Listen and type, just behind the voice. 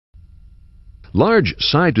Large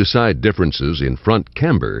side-to-side differences in front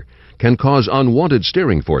camber can cause unwanted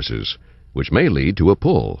steering forces, which may lead to a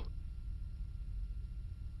pull.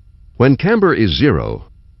 When camber is zero,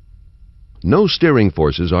 no steering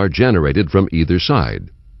forces are generated from either side.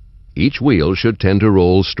 Each wheel should tend to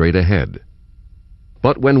roll straight ahead.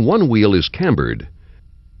 But when one wheel is cambered,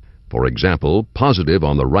 for example, positive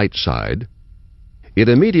on the right side, it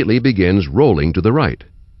immediately begins rolling to the right.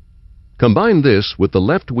 Combine this with the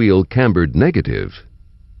left wheel cambered negative.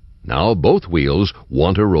 Now both wheels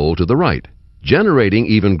want to roll to the right, generating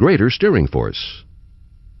even greater steering force.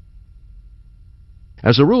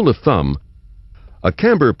 As a rule of thumb, a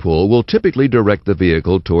camber pull will typically direct the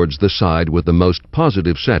vehicle towards the side with the most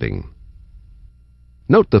positive setting.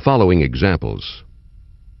 Note the following examples.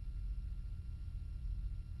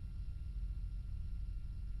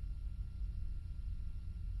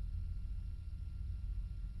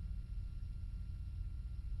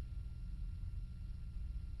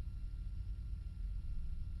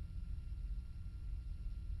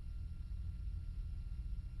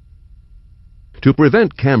 To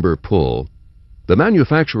prevent camber pull, the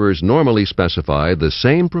manufacturers normally specify the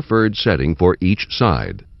same preferred setting for each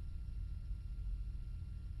side.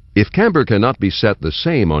 If camber cannot be set the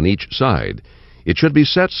same on each side, it should be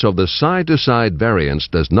set so the side-to-side variance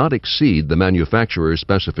does not exceed the manufacturer's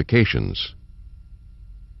specifications.